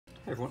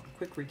Hey everyone,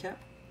 quick recap.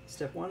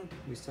 Step one,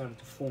 we started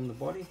to form the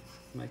body,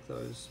 make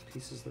those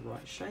pieces the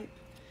right shape.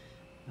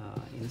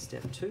 In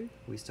step two,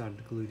 we started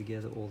to glue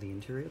together all the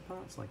interior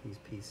parts, like these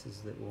pieces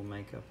that will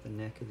make up the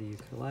neck of the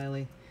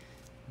ukulele.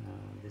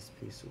 This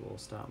piece will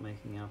start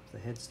making up the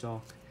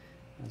headstock,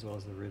 as well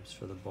as the ribs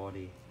for the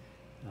body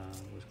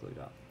was glued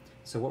up.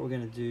 So what we're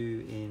going to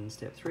do in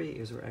step three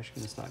is we're actually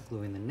going to start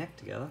gluing the neck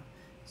together.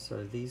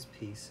 So these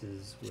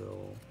pieces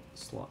will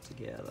slot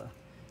together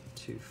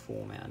to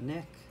form our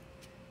neck.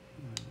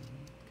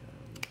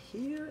 Go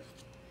here.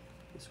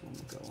 This one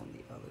will go on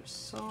the other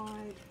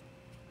side.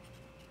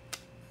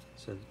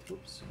 So,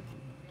 oops,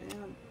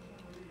 down.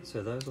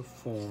 So those will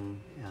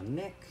form our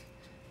neck.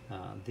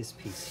 This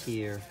piece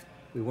here,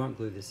 we won't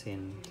glue this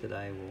in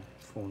today. We'll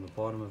form the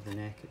bottom of the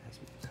neck. It has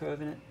a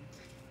curve in it.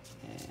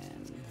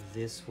 And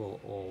this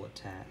will all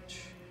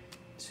attach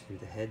to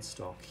the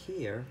headstock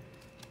here,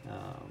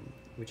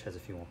 which has a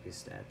few more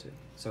pieces to add to.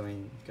 So we're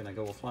going to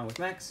go offline with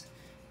Max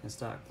and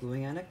start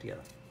gluing our neck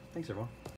together. Thanks everyone.